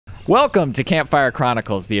Welcome to Campfire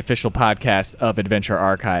Chronicles, the official podcast of Adventure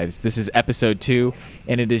Archives. This is episode 2,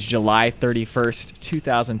 and it is July 31st,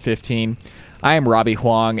 2015. I am Robby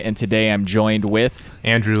Huang, and today I'm joined with...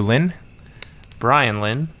 Andrew Lin. Bryan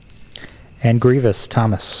Lin. And Grievous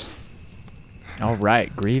Thomas. All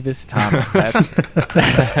right, Grievous Thomas. That's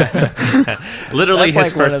literally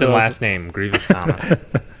that's his like first and last name, Grievous Thomas.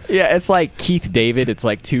 Yeah, it's like Keith David. It's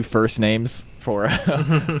like two first names for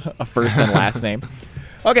a first and last name.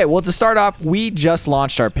 Okay, well, to start off, we just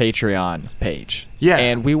launched our Patreon page. Yeah.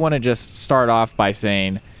 And we want to just start off by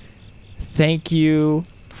saying thank you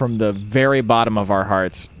from the very bottom of our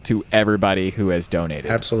hearts to everybody who has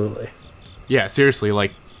donated. Absolutely. Yeah,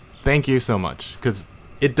 seriously, thank you so much, because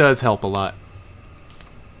it does help a lot.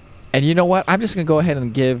 And you know what? I'm just going to go ahead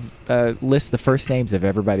and list the first names of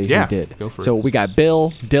everybody who did. Go for it. So we got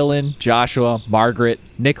Bill, Dylan, Joshua, Margaret,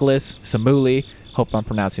 Nicholas, Samuli, hope I'm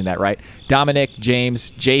pronouncing that right, Dominic, James,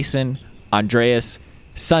 Jason, Andreas,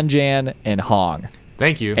 Sunjan, and Hong.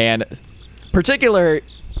 Thank you. And particular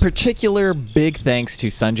big thanks to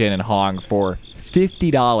Sunjan and Hong for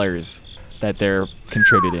 $50 that they're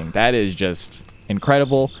contributing. That is just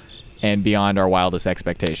incredible and beyond our wildest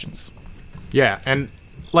expectations. Yeah, and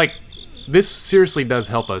this seriously does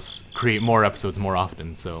help us create more episodes more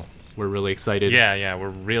often, so we're really excited. Yeah, we're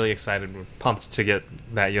really excited. We're pumped to get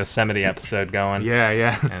that Yosemite episode going.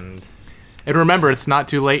 Yeah. And remember, it's not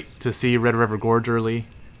too late to see Red River Gorge early,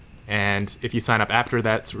 and if you sign up after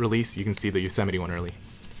that's released, you can see the Yosemite one early.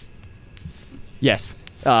 Yes.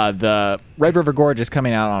 The Red River Gorge is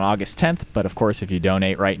coming out on August 10th, but of course, if you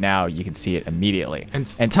donate right now, you can see it immediately.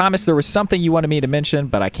 And Thomas, there was something you wanted me to mention,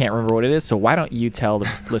 but I can't remember what it is, so why don't you tell the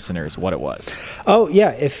listeners what it was? Oh,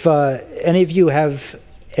 yeah. If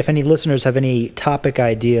any listeners have any topic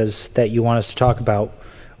ideas that you want us to talk about,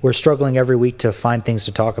 we're struggling every week to find things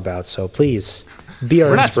to talk about, so please be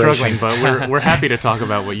our inspiration. We're not struggling, but we're happy to talk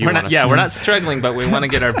about what you want us to. Yeah, we're not struggling, but we want to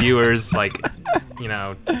get our viewers,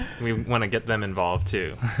 we want to get them involved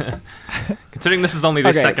too. Considering this is only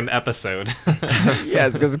the second episode.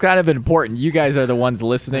 Yes, because it's kind of important. You guys are the ones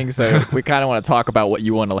listening, so we kind of want to talk about what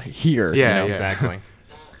you want to hear. Yeah, exactly.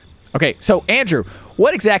 Okay, so Andrew,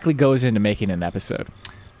 what exactly goes into making an episode?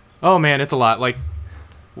 Oh man, it's a lot.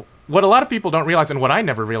 What a lot of people don't realize, and what I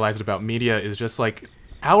never realized about media, is just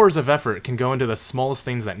hours of effort can go into the smallest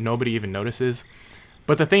things that nobody even notices.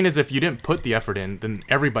 But the thing is, if you didn't put the effort in, then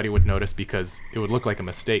everybody would notice because it would look like a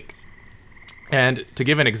mistake. And to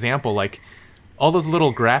give an example, all those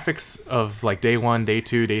little graphics of day 1, day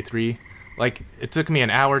 2, day 3, it took me an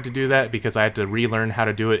hour to do that because I had to relearn how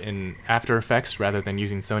to do it in After Effects rather than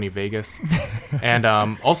using Sony Vegas. And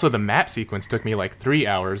also the map sequence took me 3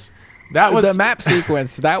 hours. That was the map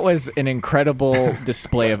sequence. That was an incredible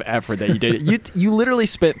display of effort that you did. You literally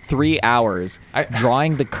spent 3 hours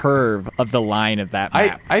drawing the curve of the line of that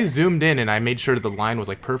map. I zoomed in and I made sure the line was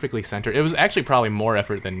perfectly centered. It was actually probably more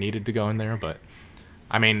effort than needed to go in there, but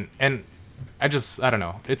I mean, and I don't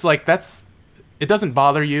know. It's it doesn't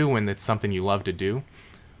bother you when it's something you love to do,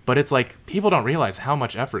 but it's people don't realize how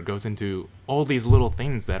much effort goes into all these little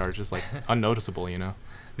things that are just unnoticeable, you know?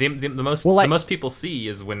 The most people see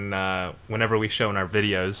is whenever we show in our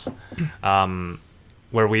videos,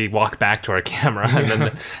 where we walk back to our camera,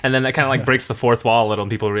 and then that kind of breaks the fourth wall a little, and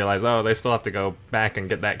people realize, oh, they still have to go back and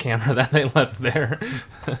get that camera that they left there.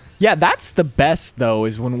 Yeah, that's the best though,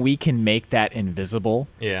 is when we can make that invisible.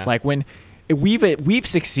 Yeah, when we've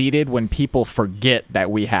succeeded when people forget that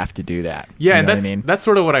we have to do that. Yeah, you know and that's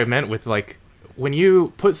sort of what I meant with when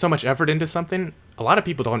you put so much effort into something. A lot of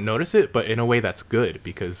people don't notice it, but in a way that's good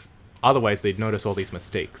because otherwise they'd notice all these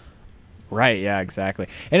mistakes. Right, yeah, exactly.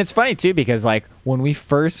 And it's funny too because when we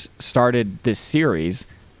first started this series,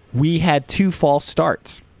 we had 2 false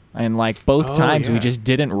starts. And both times we just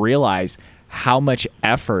didn't realize how much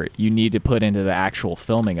effort you need to put into the actual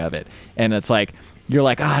filming of it. And it's you're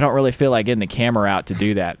I don't really feel like getting the camera out to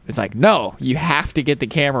do that. It's no, you have to get the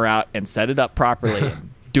camera out and set it up properly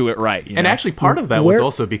and do it right. You know? Actually part of that was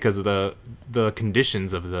also because of the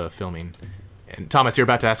conditions of the filming. And Thomas, you're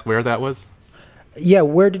about to ask where that was? Yeah,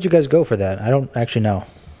 where did you guys go for that? I don't actually know.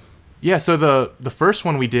 Yeah, so the first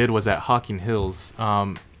one we did was at Hocking Hills.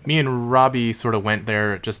 Me and Robby sort of went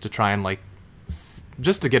there just to try and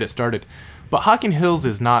just to get it started. But Hocking Hills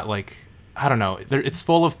is not I don't know, it's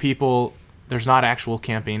full of people. There's not actual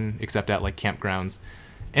camping except at campgrounds.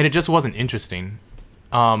 And it just wasn't interesting.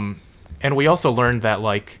 And we also learned that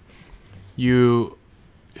you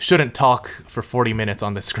shouldn't talk for 40 minutes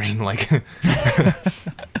on the screen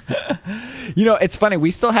You know, it's funny.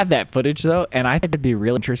 We still have that footage though, and I think it'd be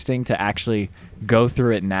real interesting to actually go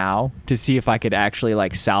through it now to see if I could actually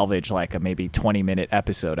like salvage like a maybe 20-minute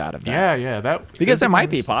episode out of that. Yeah, because that might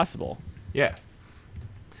be possible. Yeah.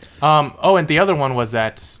 Oh, and the other one was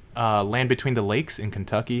at Land Between the Lakes in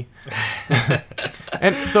Kentucky.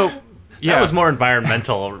 And so, yeah, that was more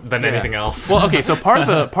environmental than anything else. Well, okay, so part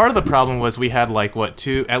of the problem was we had like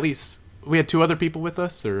we had two other people with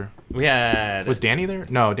us, or was Danny there?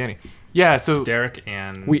 No, Danny. Yeah, so Derek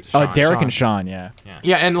and Derek and Sean, yeah.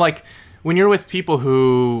 Yeah, and like when you're with people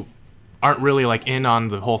who aren't really like in on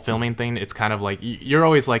the whole filming thing, it's kind of like you're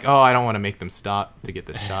always like, oh, I don't want to make them stop to get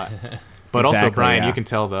this shot. But exactly, also, Brian, you can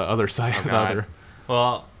tell the other side of the other.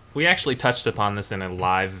 Well, we actually touched upon this in a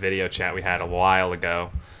live video chat we had a while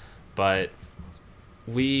ago, but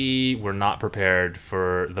we were not prepared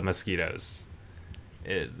for the mosquitoes.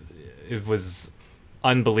 It was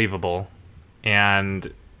unbelievable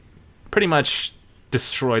and pretty much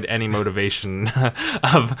destroyed any motivation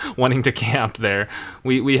of wanting to camp there.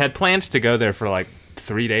 We had planned to go there for like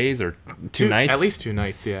 3 days or two nights. At least 2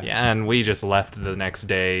 nights, yeah. Yeah, and we just left the next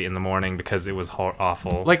day in the morning because it was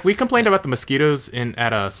awful. Like, we complained about the mosquitoes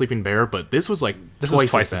at Sleeping Bear, but this was like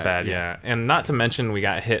twice as bad. Yeah. And not to mention we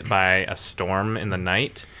got hit by a storm in the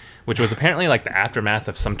night, which was apparently like the aftermath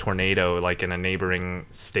of some tornado like in a neighboring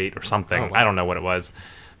state or something. Oh, wow. I don't know what it was.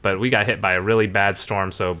 But we got hit by a really bad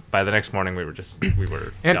storm, so by the next morning we were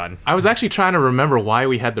done. I was actually trying to remember why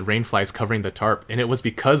we had the rain flies covering the tarp, and it was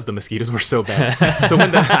because the mosquitoes were so bad. So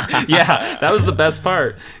when yeah, that was the best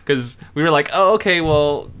part, because we were like, oh, okay,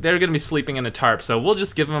 well, they're going to be sleeping in a tarp, so we'll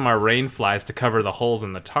just give them our rain flies to cover the holes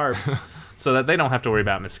in the tarps so that they don't have to worry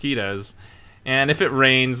about mosquitoes. And if it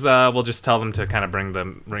rains, we'll just tell them to kind of bring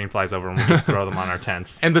the rain flies over and we'll just throw them on our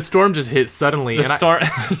tents. And the storm just hit suddenly.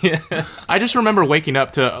 Yeah. I just remember waking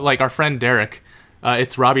up to, like, our friend Derek.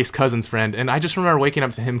 It's Robbie's cousin's friend. And I just remember waking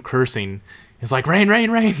up to him cursing. He's like, rain,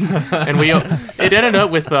 rain, rain. And it ended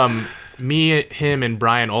up with me, him, and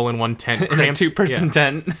Brian all in one tent. In a two-person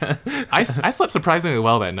tent. I slept surprisingly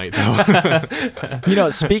well that night, though. You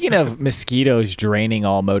know, speaking of mosquitoes draining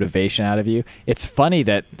all motivation out of you, it's funny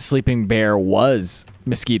that Sleeping Bear was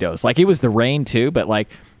mosquitoes. Like, it was the rain, too, but, like,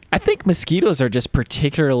 I think mosquitoes are just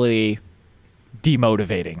particularly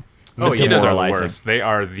demotivating. Mosquitoes are the worst. They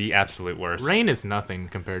are the absolute worst. Rain is nothing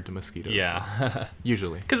compared to mosquitoes. Yeah.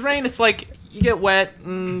 Usually. Because rain, it's like, you get wet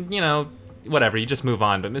and, you know, whatever, you just move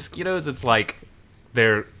on. But mosquitoes, it's like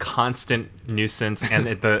they're constant nuisance, and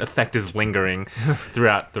the effect is lingering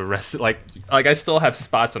throughout the rest. Like I still have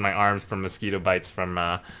spots on my arms from mosquito bites from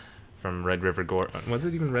Red River Gorge. Was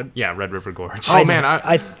it even Red? Yeah, Red River Gorge. Oh man,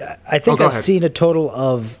 I think I've seen a total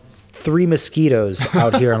of 3 mosquitoes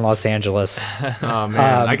out here in Los Angeles. Oh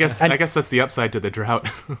man, I guess that's the upside to the drought.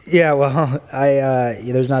 Yeah, well,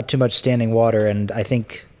 there's not too much standing water, and I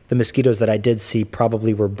think the mosquitoes that I did see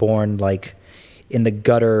probably were born like in the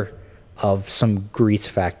gutter of some grease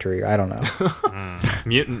factory. I don't know.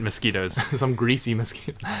 Mutant mosquitoes. Some greasy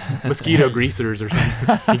mosquito greasers or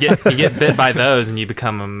something. You get bit by those and you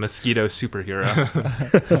become a mosquito superhero.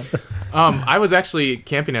 I was actually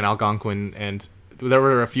camping in Algonquin, and there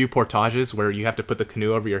were a few portages where you have to put the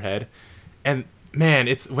canoe over your head. And man,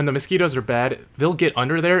 it's when the mosquitoes are bad, they'll get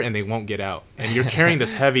under there and they won't get out. And you're carrying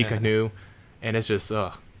this heavy canoe, and it's just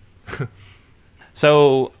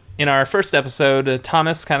So in our first episode,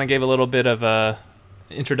 Thomas kind of gave a little bit of a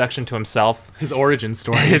introduction to himself. His origin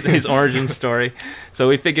story. his origin story. So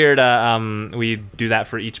we figured we'd do that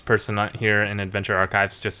for each person here in Adventure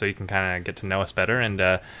Archives, just so you can kind of get to know us better. And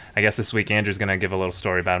I guess this week Andrew's going to give a little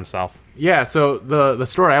story about himself. Yeah, so the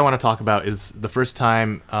story I want to talk about is the first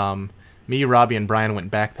time me, Robbie, and Brian went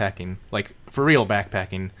backpacking, like for real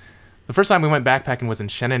backpacking. The first time we went backpacking was in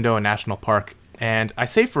Shenandoah National Park. And I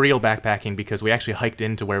say for real backpacking because we actually hiked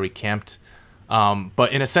into where we camped.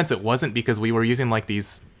 But in a sense, it wasn't, because we were using like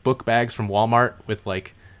these book bags from Walmart with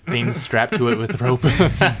like things strapped to it with rope.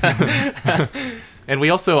 And we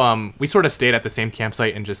also, we sort of stayed at the same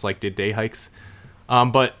campsite and just like did day hikes.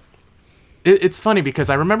 But it's funny because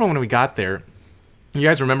I remember when we got there, you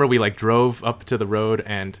guys remember we like drove up to the road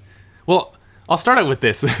and, well, I'll start out with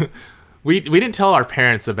this. We didn't tell our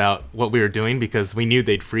parents about what we were doing because we knew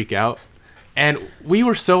they'd freak out. And we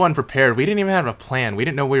were so unprepared. We didn't even have a plan. We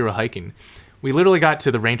didn't know we were hiking. We literally got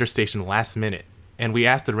to the ranger station last minute, and we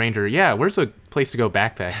asked the ranger, yeah, where's a place to go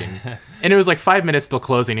backpacking? And it was like 5 minutes till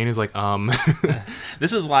closing, and he was like,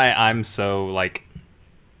 This is why I'm so like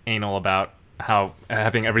anal about how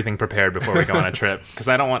having everything prepared before we go on a trip, because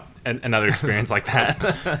I don't want another experience like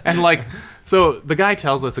that. And like, so the guy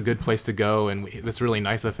tells us a good place to go, and that's really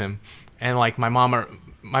nice of him. And like my mom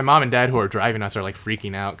my mom and dad who are driving us are like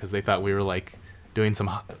freaking out because they thought we were like doing some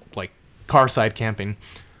like car side camping.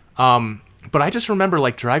 But I just remember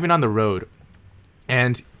like driving on the road,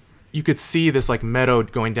 and you could see this like meadow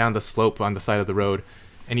going down the slope on the side of the road,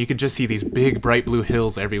 and you could just see these big bright blue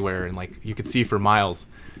hills everywhere, and like you could see for miles.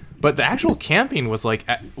 But the actual camping was like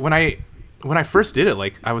when I first did it,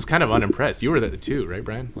 like I was kind of unimpressed. You were there too, right,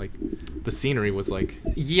 Brian? Like the scenery was like...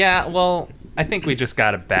 Yeah, well, I think we just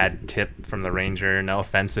got a bad tip from the ranger. No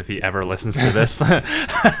offense if he ever listens to this,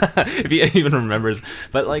 if he even remembers.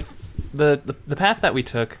 But like the path that we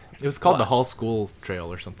took, it was called the Hall School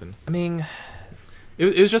Trail or something. I mean,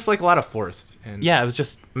 it was just like a lot of forest. And yeah, it was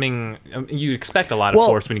just. I mean, you expect a lot of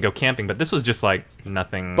forest when you go camping, but this was just like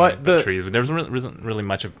nothing but trees. There wasn't really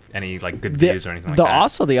much of any like good views or anything like that.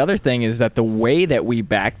 Also, the other thing is that the way that we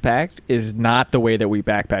backpacked is not the way that we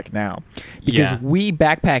backpack now, because we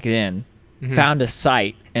backpacked in, found a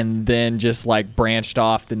site, and then just like branched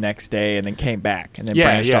off the next day, and then came back, and then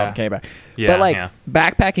branched off and came back. But like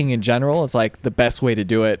backpacking in general is like the best way to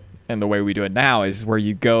do it, and the way we do it now is where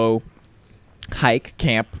you go hike,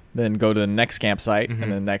 camp, then go to the next campsite and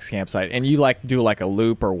then the next campsite, and you like do like a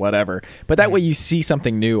loop or whatever, but that way you see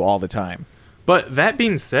something new all the time. But that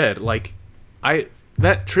being said, like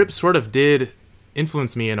that trip sort of did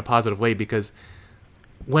influence me in a positive way, because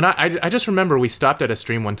when I just remember we stopped at a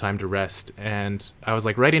stream one time to rest, and I was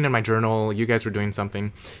like writing in my journal, you guys were doing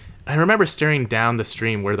something. I remember staring down the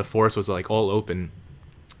stream where the forest was like all open,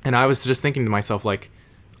 and I was just thinking to myself, like,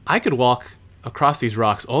 I could walk across these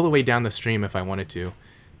rocks all the way down the stream if I wanted to,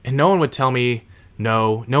 and no one would tell me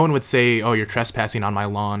no. No one would say, oh, you're trespassing on my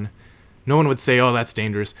lawn. No one would say, oh, that's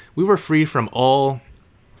dangerous. We were free from all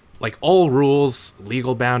rules,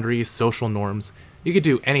 legal boundaries, social norms. You could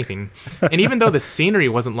do anything. And even though the scenery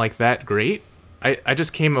wasn't like that great, I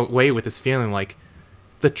just came away with this feeling like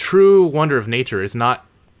the true wonder of nature is not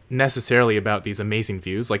necessarily about these amazing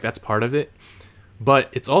views. Like, that's part of it, but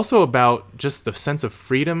it's also about just the sense of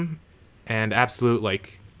freedom and absolute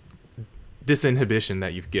like disinhibition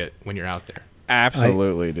that you get when you're out there.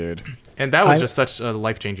 Absolutely, dude. And that was just such a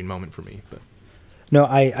life-changing moment for me. But no,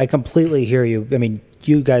 I completely hear you. I mean,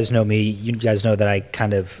 you guys know me. You guys know that I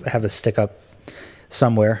kind of have a stick up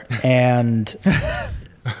somewhere, and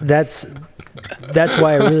that's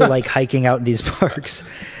why I really like hiking out in these parks.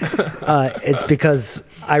 It's because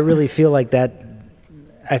I really feel like that.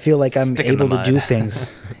 I feel like I'm able to do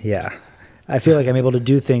things. Yeah. I feel like I'm able to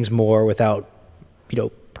do things more without,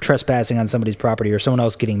 trespassing on somebody's property or someone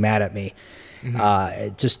else getting mad at me.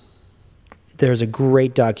 There's a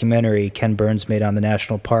great documentary Ken Burns made on the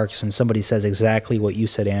national parks, and somebody says exactly what you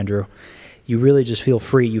said, Andrew. You really just feel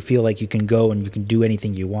free. You feel like you can go and you can do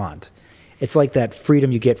anything you want. It's like that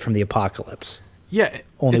freedom you get from the apocalypse. Yeah.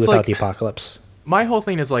 Only without the apocalypse. My whole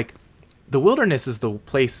thing is like, the wilderness is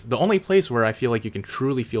the only place where I feel like you can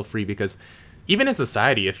truly feel free, because even in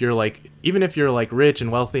society, even if you're like rich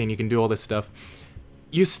and wealthy and you can do all this stuff,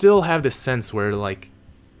 you still have this sense where like,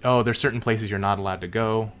 oh, there's certain places you're not allowed to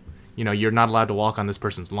go. You're not allowed to walk on this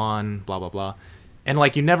person's lawn, blah, blah, blah. And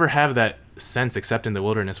like, you never have that sense except in the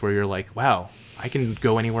wilderness where you're like, wow, I can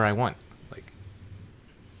go anywhere I want. Like,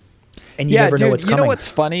 and you never know what's coming. You know what's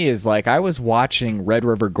funny is like, I was watching Red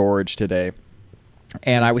River Gorge today,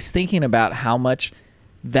 and I was thinking about how much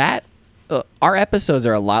that our episodes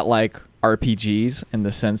are a lot like RPGs in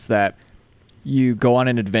the sense that you go on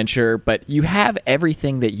an adventure, but you have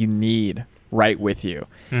everything that you need right with you.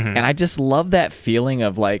 And I just love that feeling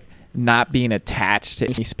of like not being attached to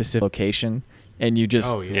any specific location. And you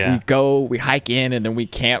just, we hike in, and then we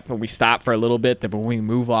camp, and we stop for a little bit, then we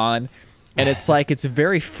move on. And it's like, it's a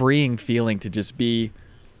very freeing feeling to just be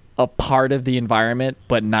a part of the environment,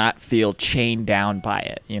 but not feel chained down by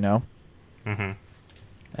it,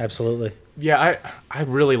 Absolutely. Yeah, I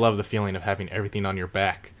really love the feeling of having everything on your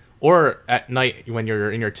back, or at night when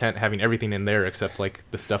you're in your tent having everything in there except like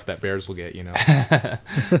the stuff that bears will get.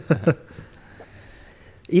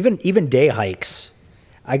 Even day hikes.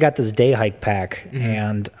 I got this day hike pack,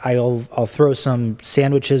 and I'll throw some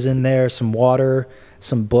sandwiches in there, some water,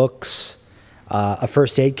 some books, a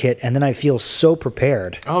first aid kit, and then I feel so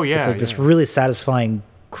prepared. Oh yeah, it's like this really satisfying,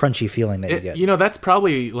 crunchy feeling that you get. That's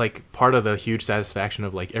probably like part of the huge satisfaction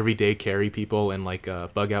of like everyday carry people and like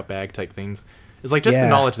bug out bag type things. It's like just the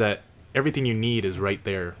knowledge that everything you need is right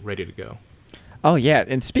there, ready to go. Oh yeah,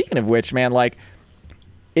 and speaking of which, man, like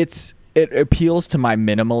it appeals to my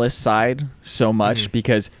minimalist side so much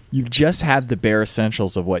because you just have the bare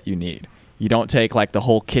essentials of what you need. You don't take like the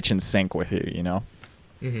whole kitchen sink with you,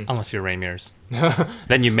 Unless you're Ramir's.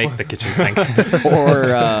 Then you make the kitchen sink. Or,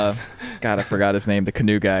 God, I forgot his name, the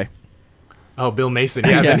canoe guy. Oh, Bill Mason.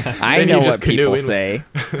 Yeah, Yeah, then I you know just what people canoe in. say.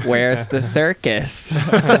 Where's the circus?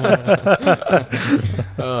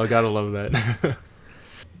 Oh, gotta love that.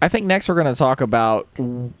 I think next we're going to talk about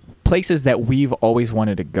places that we've always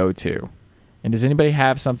wanted to go to. And does anybody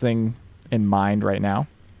have something in mind right now?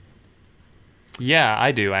 Yeah,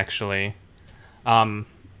 I do actually. To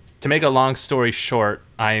make a long story short,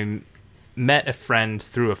 I met a friend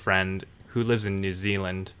through a friend who lives in New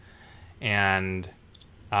Zealand, and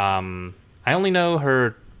I only know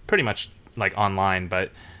her pretty much like online,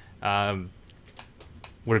 but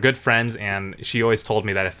we're good friends, and she always told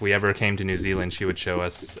me that if we ever came to New Zealand, she would show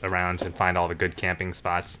us around and find all the good camping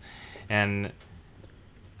spots. And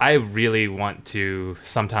I really want to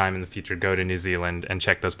sometime in the future go to New Zealand and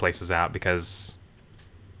check those places out because,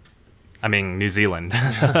 I mean, New Zealand.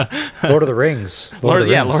 Lord of the Rings. Lord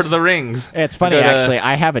of the Rings. It's funny, actually.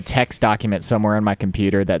 I have a text document somewhere on my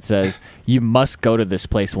computer that says, you must go to this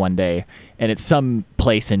place one day. And it's some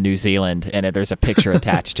place in New Zealand, and there's a picture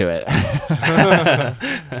attached to it.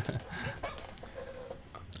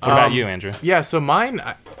 What about you, Andrew? Yeah, so mine,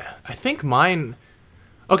 I think mine...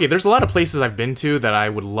 Okay, there's a lot of places I've been to that I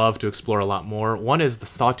would love to explore a lot more. One is the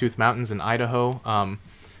Sawtooth Mountains in Idaho.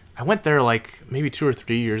 I went there like maybe 2 or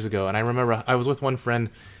 3 years ago, and I remember I was with one friend.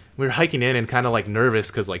 We were hiking in and kind of like nervous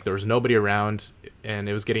because like there was nobody around, and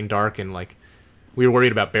it was getting dark, and like we were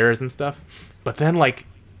worried about bears and stuff. But then like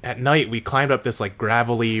at night we climbed up this like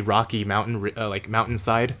gravelly, rocky mountain like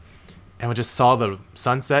mountainside, and we just saw the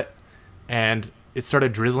sunset, and it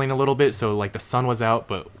started drizzling a little bit, so like the sun was out,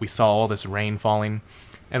 but we saw all this rain falling.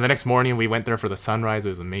 And the next morning we went there for the sunrise. It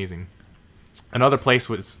was amazing. Another place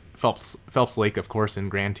was Phelps Lake, of course, in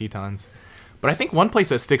Grand Tetons. But I think one place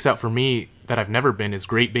that sticks out for me that I've never been is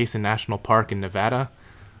Great Basin National Park in Nevada.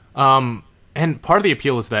 And part of the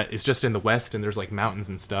appeal is that it's just in the west and there's like mountains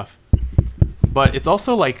and stuff. But it's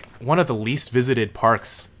also like one of the least visited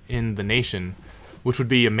parks in the nation, which would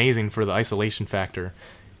be amazing for the isolation factor.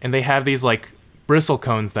 And they have these like bristle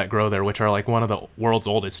cones that grow there, which are like one of the world's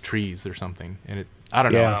oldest trees or something. And I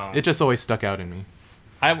don't know. It just always stuck out in me.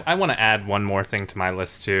 I want to add one more thing to my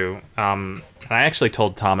list too. And I actually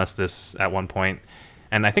told Thomas this at one point,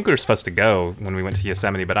 and I think we were supposed to go when we went to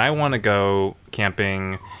Yosemite, but I want to go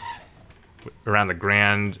camping around the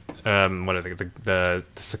Grand, what are they, the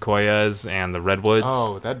sequoias and the redwoods.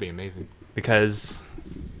 Oh, that'd be amazing. Because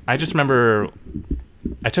I just remember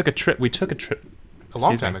we took a trip. A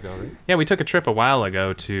long time ago, right? Yeah, we took a trip a while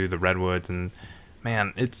ago to the redwoods, and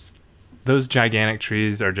man, those gigantic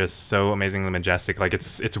trees are just so amazingly majestic. Like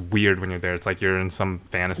it's weird when you're there. It's like you're in some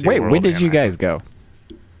fantasy world. Wait, when did you guys go?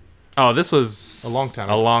 Oh, this was a long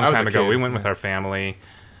time ago. We went with our family.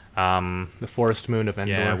 The forest moon of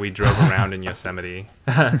Endor. Yeah, we drove around in Yosemite.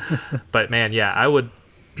 But man, yeah, I would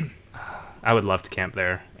love to camp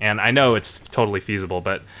there. And I know it's totally feasible,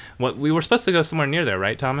 but we were supposed to go somewhere near there,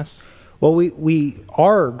 right, Thomas? Well, we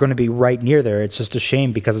are going to be right near there. It's just a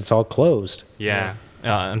shame because it's all closed. Yeah.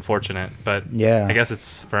 Unfortunate, but yeah, I guess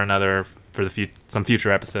it's for some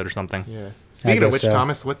future episode or something. Yeah. Speaking of which,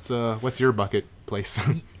 Thomas, what's your bucket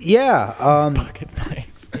place? Yeah, Bucket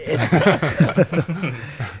place.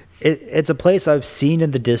 It's a place I've seen in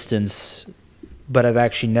the distance, but I've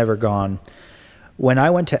actually never gone. When I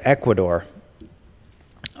went to Ecuador,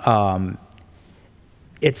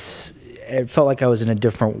 it felt like I was in a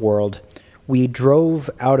different world. We drove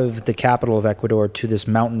out of the capital of Ecuador to this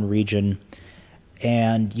mountain region,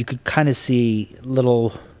 and you could kind of see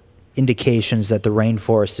little indications that the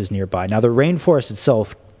rainforest is nearby. Now, the rainforest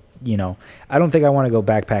itself, I don't think I want to go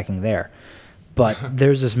backpacking there, but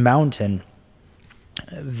there's this mountain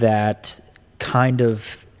that kind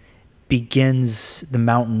of begins the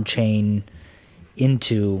mountain chain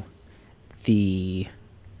into the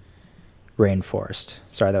rainforest.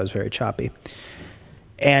 Sorry, that was very choppy.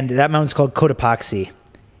 And that mountain's called Cotopaxi.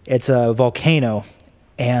 It's a volcano,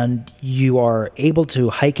 and you are able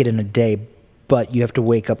to hike it in a day, but you have to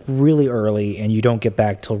wake up really early, and you don't get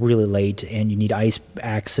back till really late, and you need ice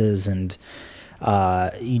axes, and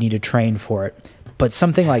you need to train for it. But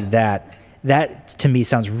something like that to me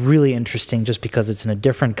sounds really interesting just because it's in a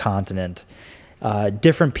different continent,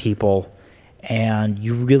 different people, and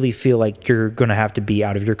you really feel like you're going to have to be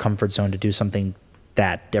out of your comfort zone to do something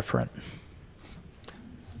that different.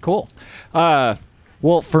 Cool.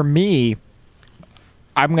 Well, for me,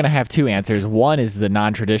 I'm going to have two answers. One is the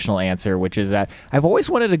non-traditional answer, which is that I've always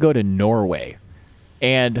wanted to go to Norway.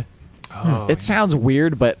 And it sounds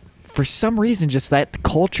weird, but for some reason, just that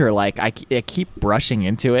culture, like I keep brushing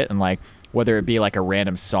into it, and like whether it be like a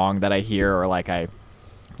random song that I hear, or like I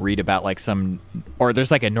read about like or there's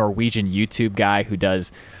like a Norwegian YouTube guy who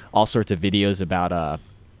does all sorts of videos about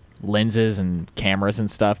lenses and cameras and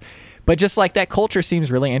stuff. But just like that culture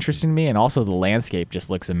seems really interesting to me, and also the landscape just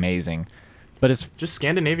looks amazing. But it's just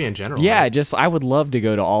Scandinavia in general. Yeah, right? I would love to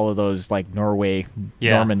go to all of those, like Norway,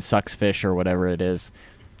 Norman sucks fish or whatever it is.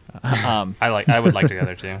 I would like to go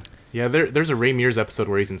there too. Yeah, there's a Ray Mears episode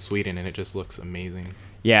where he's in Sweden, and it just looks amazing.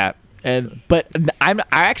 Yeah, but I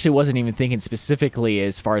actually wasn't even thinking specifically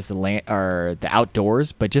as far as the land or the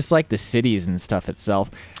outdoors, but just like the cities and stuff itself.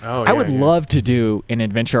 Oh, I would love to do an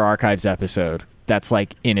Adventure Archives episode that's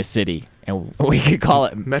like in a city, and we could call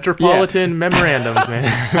it Metropolitan Memorandums,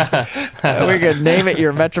 man. We could name it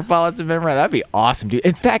your Metropolitan Memorandum. That'd be awesome, dude.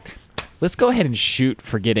 In fact, let's go ahead and shoot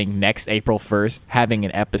for getting next April 1st having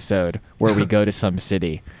an episode where we go to some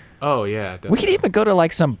city. Oh yeah, definitely. We could even go to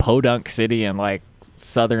like some podunk city in like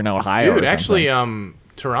southern Ohio. Dude, or actually, something.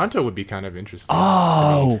 Toronto would be kind of interesting.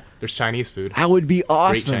 Oh, there's Chinese food. That would be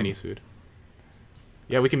awesome. Great Chinese food.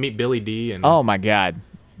 Yeah, we can meet Billy D and oh my god,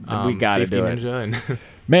 we gotta Safety do it. Ninja and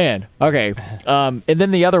Man, okay. And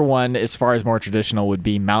then the other one, as far as more traditional, would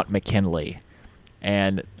be Mount McKinley.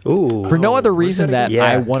 And for no other reason that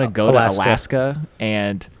I want to go to Alaska.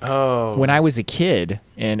 And when I was a kid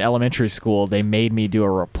in elementary school, they made me do a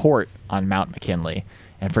report on Mount McKinley.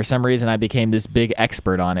 And for some reason, I became this big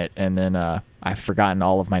expert on it. And then I've forgotten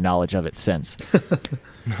all of my knowledge of it since.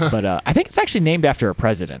 But I think it's actually named after a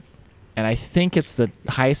president. And I think it's the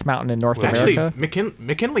highest mountain in North America. Actually,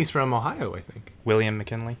 McKinley's from Ohio, I think. William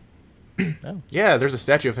McKinley. Oh. Yeah, there's a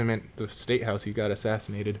statue of him in the State House. He got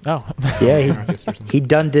assassinated. Oh. Yeah, he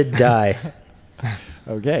did die.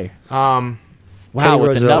 Okay. Wow,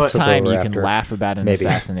 with enough time you can laugh about an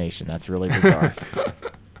assassination. That's really bizarre.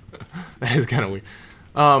 That is kind of weird.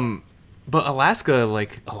 But Alaska,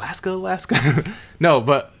 Alaska? No,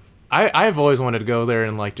 but I've always wanted to go there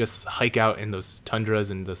and like just hike out in those tundras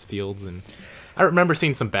and those fields. And I remember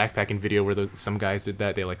seeing some backpacking video where some guys did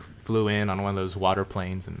that. They like flew in on one of those water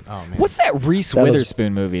planes, and oh man. What's that Reese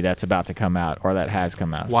Witherspoon movie that's about to come out or that has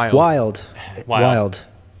come out? Wild.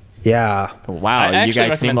 Yeah. Wow, you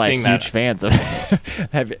guys seem like huge fans of it.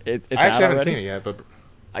 I actually haven't seen it yet, but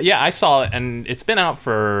yeah, I saw it, and it's been out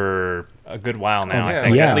for a good while now. Oh,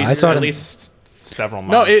 yeah. I think at least several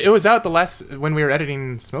months. No, it was out when we were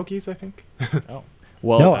editing Smokies, I think. Oh,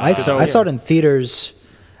 well, no, I saw it in theaters.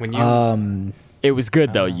 When you, it was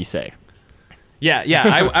good though, you say.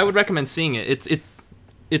 Yeah, I would recommend seeing it.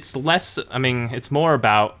 It's less. I mean, it's more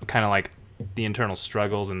about kind of like the internal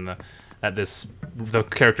struggles and the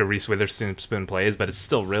character Reese Witherspoon plays, but it's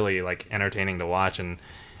still really like entertaining to watch, and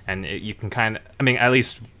you can kind of. I mean, at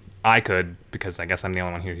least I could, because I guess I'm the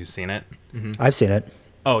only one here who's seen it. Mm-hmm. I've seen it.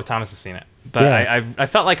 Oh, Thomas has seen it, but yeah. I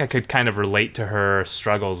felt like I could kind of relate to her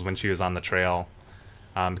struggles when she was on the trail,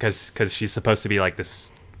 because she's supposed to be like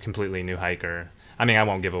this completely new hiker. I mean, I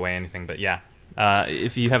won't give away anything, but yeah.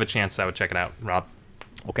 If you have a chance, I would check it out, Rob.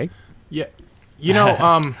 Okay. Yeah. You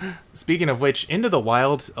know, speaking of which, Into the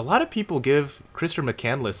Wild, a lot of people give Christopher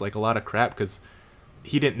McCandless like a lot of crap because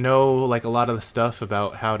he didn't know like a lot of the stuff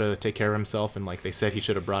about how to take care of himself, and like they said he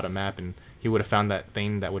should have brought a map and he would have found that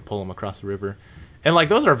thing that would pull him across the river. And like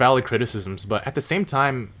those are valid criticisms, but at the same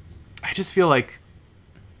time, I just feel like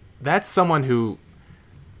that's someone who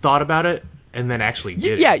thought about it and then actually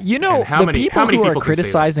did it. Yeah, you know, the people who are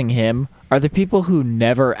criticizing him are the people who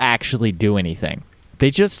never actually do anything. They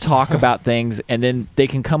just talk about things, and then they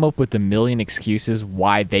can come up with a million excuses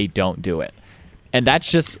why they don't do it. And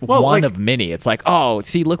that's just one of many. It's like, oh,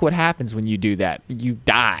 see, look what happens when you do that. You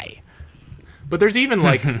die. But there's even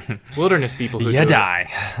like wilderness people who die.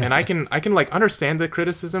 And I can like understand the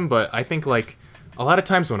criticism, but I think like a lot of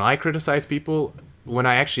times when I criticize people, when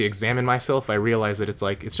I actually examine myself, I realize that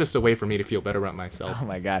it's just a way for me to feel better about myself. Oh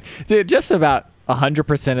my god, dude! Just about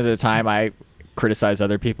 100% of the time I criticize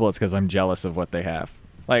other people, it's because I'm jealous of what they have.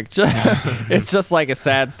 Like, it's just like a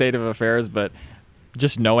sad state of affairs, but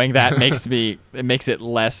just knowing that makes it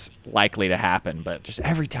less likely to happen. But just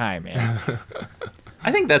every time, man.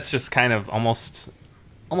 I think that's just kind of almost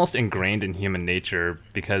ingrained in human nature,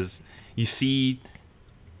 because you're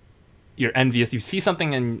envious. You see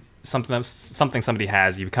something in something somebody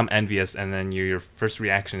has, you become envious, and then your first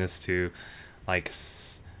reaction is to like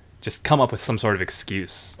just come up with some sort of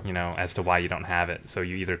excuse, as to why you don't have it. So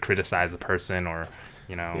you either criticize the person or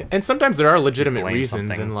and sometimes there are legitimate reasons,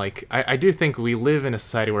 and like I do think we live in a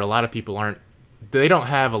society where a lot of people they don't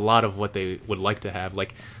have a lot of what they would like to have.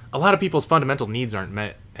 Like a lot of people's fundamental needs aren't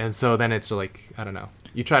met, and so then it's like, I don't know,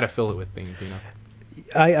 you try to fill it with things.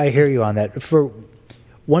 I hear you on that. For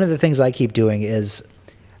one of the things I keep doing is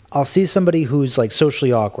I'll see somebody who's like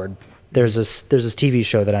socially awkward. There's this TV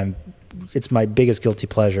show that it's my biggest guilty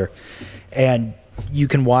pleasure, and you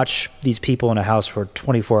can watch these people in a house for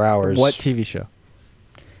 24 hours. What TV show?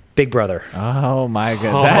 Big Brother. Oh my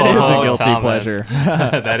god, that is a guilty Thomas. pleasure.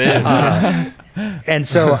 That is. And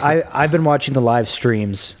so I've been watching the live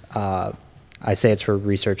streams. I say it's for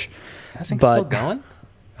research. I think but, still going.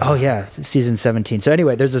 Oh yeah, season 17. So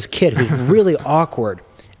anyway, there's this kid who's really awkward.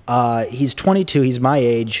 He's 22. He's my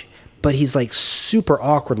age, but he's like super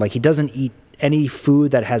awkward. Like he doesn't eat any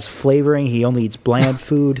food that has flavoring. He only eats bland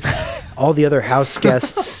food. All the other house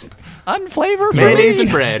guests. Unflavored Mayonnaise and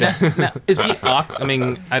bread. Now, is he awkward? I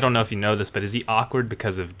mean, I don't know if you know this, but is he awkward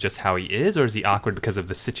because of just how he is, or is he awkward because of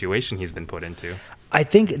the situation he's been put into? I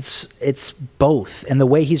think it's both, and the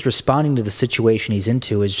way he's responding to the situation he's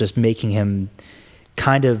into is just making him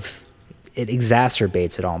kind of, it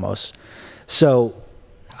exacerbates it almost. So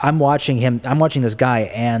I'm watching this guy,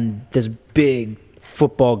 and this big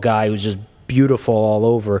football guy who's just beautiful all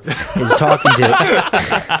over is talking to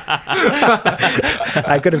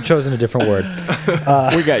I could have chosen a different word.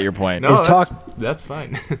 We got your point. No, that's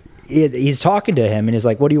fine. He's talking to him and he's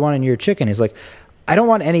like, what do you want in your chicken? He's like, I don't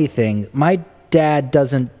want anything. My dad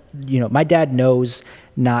knows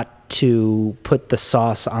not to put the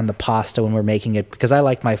sauce on the pasta when we're making it because I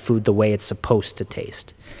like my food the way it's supposed to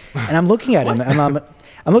taste. And I'm looking at him and I'm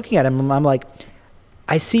looking at him and I'm like,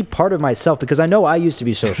 I see part of myself because I know I used to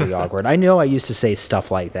be socially awkward. I know I used to say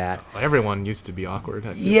stuff like that. Well, everyone used to be awkward.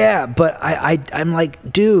 Yeah, but I'm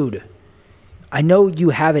like, dude, I know you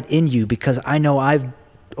have it in you because I know I've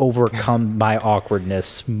overcome my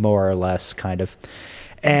awkwardness more or less, kind of.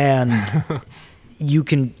 And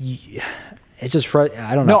it's just, I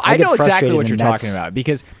don't know. No, I know exactly what you're that's- talking about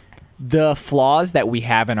because the flaws that we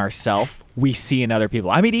have in ourselves, we see in other people.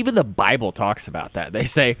 I mean, even the Bible talks about that. They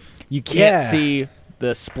say you can't see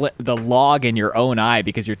the log in your own eye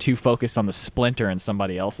because you're too focused on the splinter in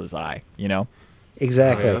somebody else's eye, you know?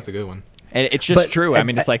 Exactly. Oh, yeah, that's a good one. And it's just true. I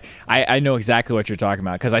mean, it's like, I know exactly what you're talking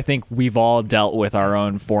about because I think we've all dealt with our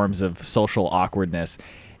own forms of social awkwardness.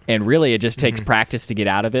 And really, it just takes practice to get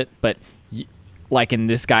out of it. But like in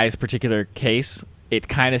this guy's particular case, it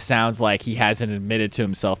kind of sounds like he hasn't admitted to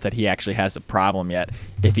himself that he actually has a problem yet.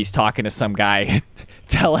 If he's talking to some guy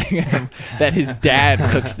telling him that his dad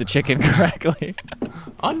cooks the chicken correctly.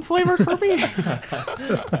 Unflavored for me.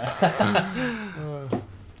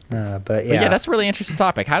 But yeah, that's a really interesting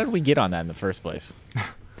topic. How did we get on that in the first place?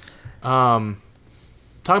 Talking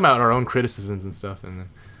about our own criticisms and stuff and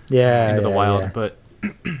into the wild. Yeah. But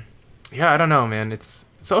yeah, I don't know, man. It's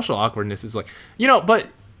social awkwardness is like, but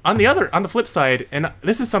on the flip side, and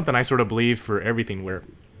this is something I sort of believe for everything, where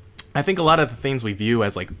I think a lot of the things we view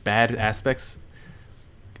as like bad aspects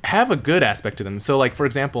have a good aspect to them. So like, for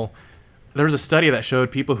example, there was a study that showed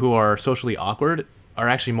people who are socially awkward are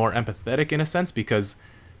actually more empathetic in a sense because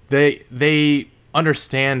they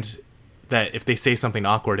understand that if they say something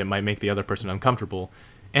awkward, it might make the other person uncomfortable.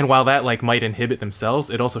 And while that like might inhibit themselves,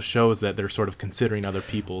 it also shows that they're sort of considering other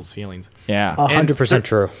people's feelings. Yeah. 100%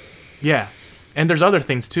 true. Yeah. And there's other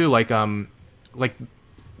things too, like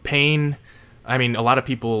pain. I mean, a lot of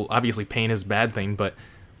people, obviously pain is a bad thing, but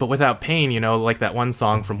without pain, like that one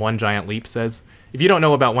song from One Giant Leap says. If you don't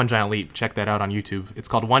know about One Giant Leap, check that out on YouTube. It's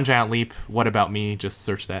called One Giant Leap, What About Me? Just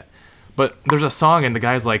search that. But there's a song and the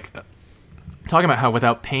guy's like talking about how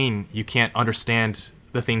without pain, you can't understand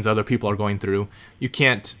the things other people are going through. You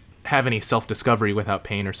can't have any self-discovery without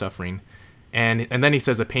pain or suffering. And then he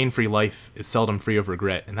says a pain-free life is seldom free of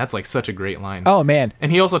regret. And that's like such a great line. Oh, man.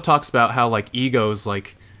 And he also talks about how like egos,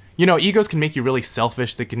 like, egos can make you really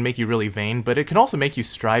selfish. They can make you really vain, but it can also make you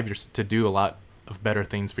strive to do a lot of better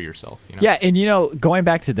things for yourself. Yeah, and going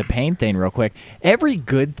back to the pain thing real quick, every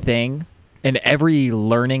good thing and every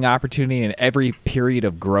learning opportunity and every period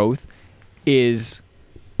of growth is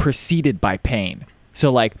preceded by pain.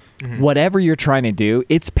 So like whatever you're trying to do,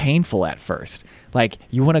 it's painful at first. Like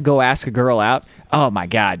you want to go ask a girl out. Oh my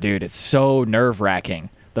God, dude, it's so nerve-wracking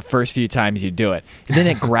the first few times you do it. And then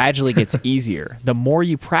it gradually gets easier. The more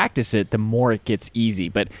you practice it, the more it gets easy.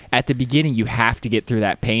 But at the beginning, you have to get through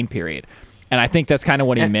that pain period. And I think that's kind of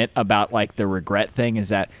what he meant about like the regret thing is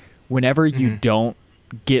that whenever you don't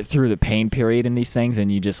get through the pain period in these things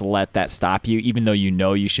and you just let that stop you, even though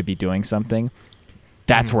you should be doing something,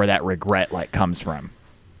 that's where that regret like comes from.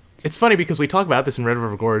 It's funny because we talk about this in Red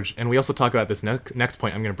River Gorge, and we also talk about this next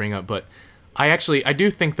point I'm going to bring up, but I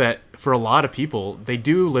do think that for a lot of people, they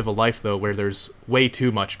do live a life, though, where there's way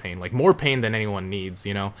too much pain, like more pain than anyone needs,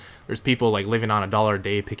 There's people like living on $1 a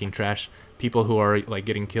day picking trash, people who are like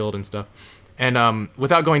getting killed and stuff. And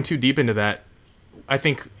without going too deep into that, I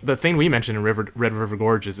think the thing we mentioned in Red River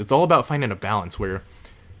Gorge is it's all about finding a balance where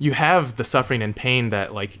you have the suffering and pain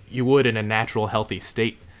that like you would in a natural, healthy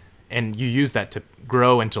state. and you use that to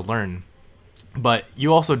grow and to learn. But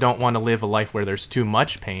you also don't want to live a life where there's too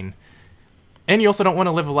much pain. And you also don't want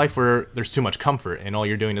to live a life where there's too much comfort and all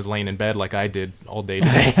you're doing is laying in bed like I did all day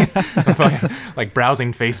today. like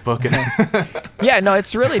browsing Facebook. Yeah, no,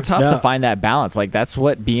 it's really tough to find that balance. Like, that's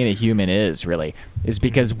what being a human is, really, is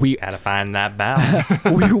because we gotta find that balance.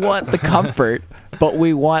 We want the comfort, but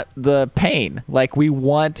we want the pain. Like, we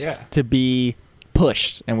want to be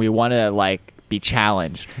pushed and we want to, like, be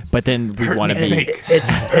challenged, but then we want to be...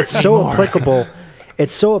 It's so applicable.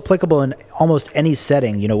 It's so applicable in almost any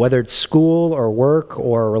setting, you know, whether it's school or work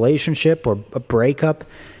or a relationship or a breakup.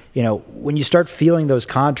 You know, when you start feeling those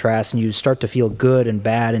contrasts and you start to feel good and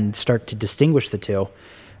bad and start to distinguish the two,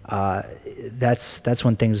 that's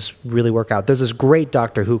when things really work out. There's this great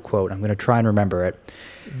Doctor Who quote. I'm going to try and remember it.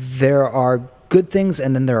 There are good things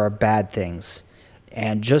and then there are bad things.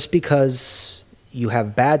 And just because you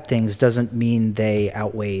have bad things doesn't mean they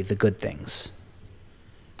outweigh the good things.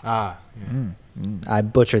 Yeah. I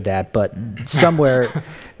butchered that, but somewhere,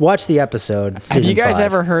 watch the episode. Have you guys 5.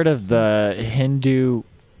 ever heard of the Hindu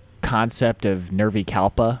concept of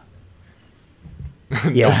Nirvikalpa?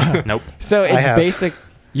 Yeah. Nope. So it's basic.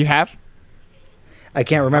 You have? I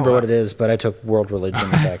can't remember what it is, but I took world religion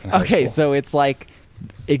back in high school. Okay, so it's like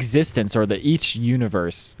existence, or each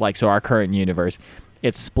universe, like, so our current universe,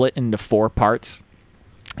 it's split into 4 parts.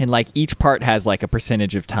 And like each part has like a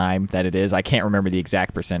percentage of time that it is. I can't remember the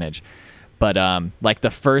exact percentage. But like the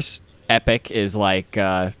first epic is like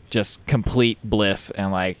just complete bliss,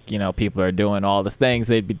 and like, you know, people are doing all the things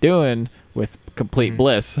they'd be doing with complete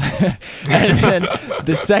bliss. And then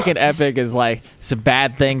the second epic is like some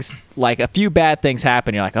bad things, like a few bad things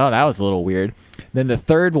happen. You're like, oh, that was a little weird. Then the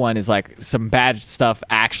third one is like some bad stuff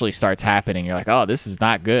actually starts happening. You're like, oh, this is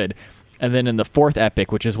not good. And then in the fourth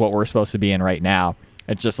epic, which is what we're supposed to be in right now,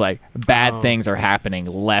 it's just like bad things are happening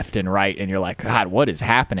left and right, and you're like, God, what is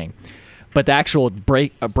happening? But the actual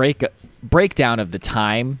breakdown of the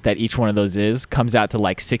time that each one of those comes out to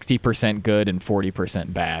like 60% good and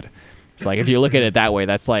 40% bad. So like if you look at it that way,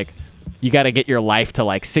 that's like you got to get your life to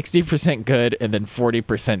like 60% good and then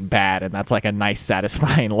 40% bad, and that's like a nice,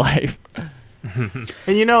 satisfying life.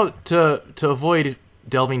 And you know, to avoid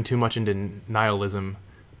delving too much into nihilism,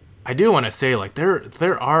 I do want to say, like,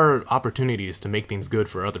 there are opportunities to make things good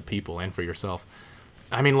for other people and for yourself.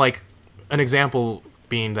 I mean, like, an example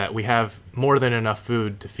being that we have more than enough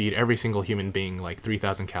food to feed every single human being, like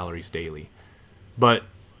 3,000 calories daily. But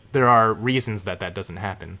there are reasons that doesn't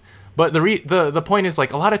happen. But the point is,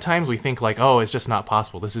 like, a lot of times we think, like, oh, it's just not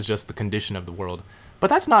possible. This is just the condition of the world.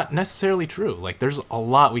 But that's not necessarily true. Like, there's a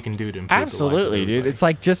lot we can do to improve the lives of Absolutely, dude. It's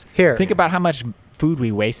like, just think about how much food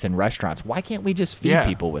we waste in restaurants. Why can't we just feed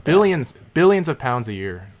people with billions of pounds a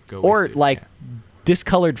year go wasted. Or like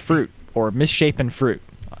discolored fruit or misshapen fruit.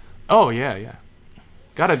 Oh yeah.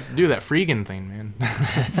 Gotta do that Freegan thing, man.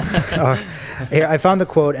 Here, I found the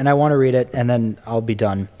quote and I want to read it and then I'll be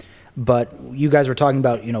done. But you guys were talking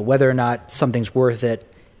about, you know, whether or not something's worth it,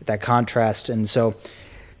 that contrast. And so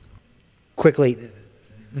quickly,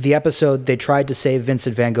 the episode, they tried to save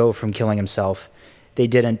Vincent van Gogh from killing himself. They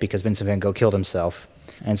didn't, because Vincent van Gogh killed himself.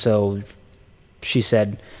 And so she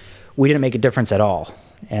said, we didn't make a difference at all.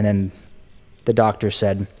 And then the doctor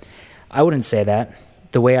said, I wouldn't say that.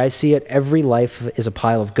 The way I see it, every life is a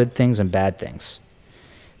pile of good things and bad things.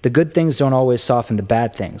 The good things don't always soften the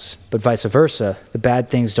bad things, but vice versa, the bad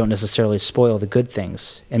things don't necessarily spoil the good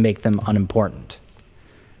things and make them unimportant.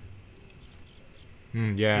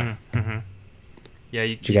 Yeah. Mm-hmm. Yeah,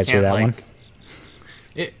 Did you guys hear that one?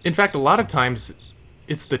 In fact, a lot of times,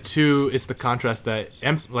 it's the contrast that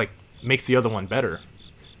makes the other one better.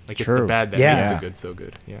 Like, it's the bad that makes the good so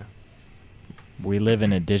good. Yeah. We live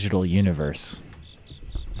in a digital universe.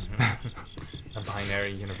 A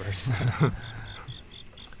binary universe.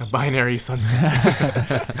 A binary sunset.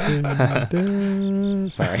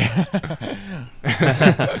 Sorry.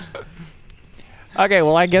 Okay,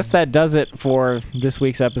 well, I guess that does it for this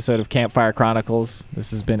week's episode of Campfire Chronicles.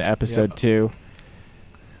 This has been episode 2.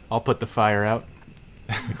 I'll put the fire out.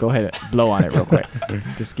 Go ahead and blow on it real quick.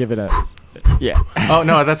 Just give it a... Yeah. Oh,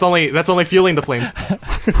 no, that's only fueling the flames.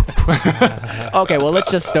 Okay, well,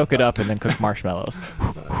 let's just stoke it up and then cook marshmallows.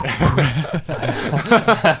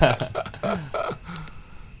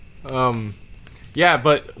 Yeah,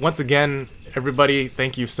 but once again, everybody,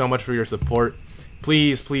 thank you so much for your support.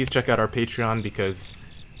 Please check out our Patreon, because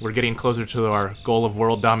we're getting closer to our goal of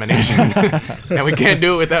world domination, and we can't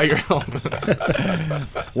do it without your help.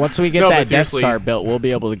 Once we get that Death Star built, we'll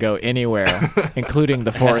be able to go anywhere, including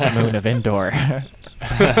the forest moon of Endor.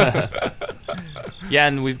 Yeah,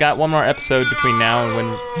 and we've got one more episode between now and when...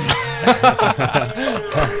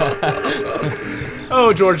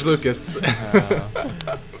 Oh, George Lucas.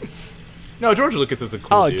 No, George Lucas is a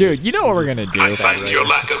cool dude, you know what we're going to do? I find your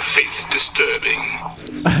lack of faith disturbing.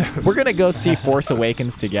 We're going to go see Force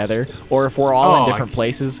Awakens together, or if we're all in different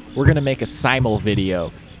places, we're going to make a simul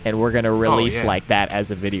video, and we're going to release like that as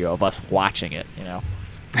a video of us watching it, you know?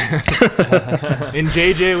 In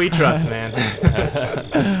JJ we trust, man.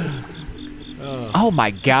 Oh my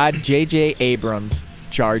God, JJ Abrams,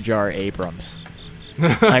 Jar Jar Abrams.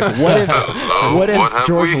 Like, what if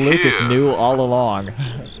George Lucas knew all along?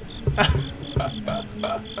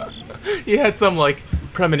 He had some like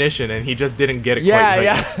premonition and he just didn't get it quite.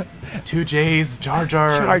 Yeah. 2 J's, Jar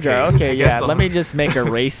Jar. Jar Jar. Okay, yeah. Let me just make a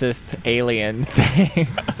racist alien thing.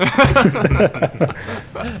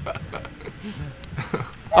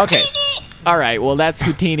 Okay. All right. Well, that's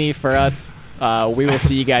Houdini for us. We will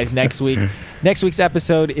see you guys next week. Next week's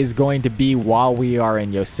episode is going to be while we are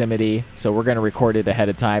in Yosemite, so we're going to record it ahead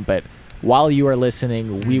of time. But while you are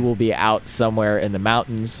listening, we will be out somewhere in the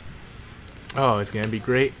mountains. Oh, it's going to be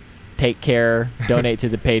great. Take care. Donate to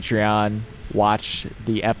the Patreon. Watch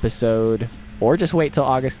the episode, or just wait till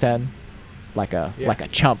August 10, like a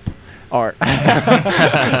chump. Or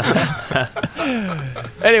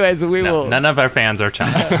anyways, we will. None of our fans are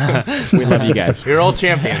chumps. We love you guys. We're all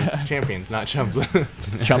champions. Champions, not chumps.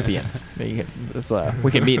 Chumpions.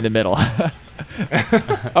 We can meet in the middle.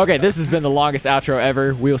 Okay, this has been the longest outro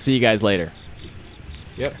ever. We'll see you guys later.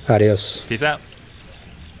 Yep. Adios. Peace out.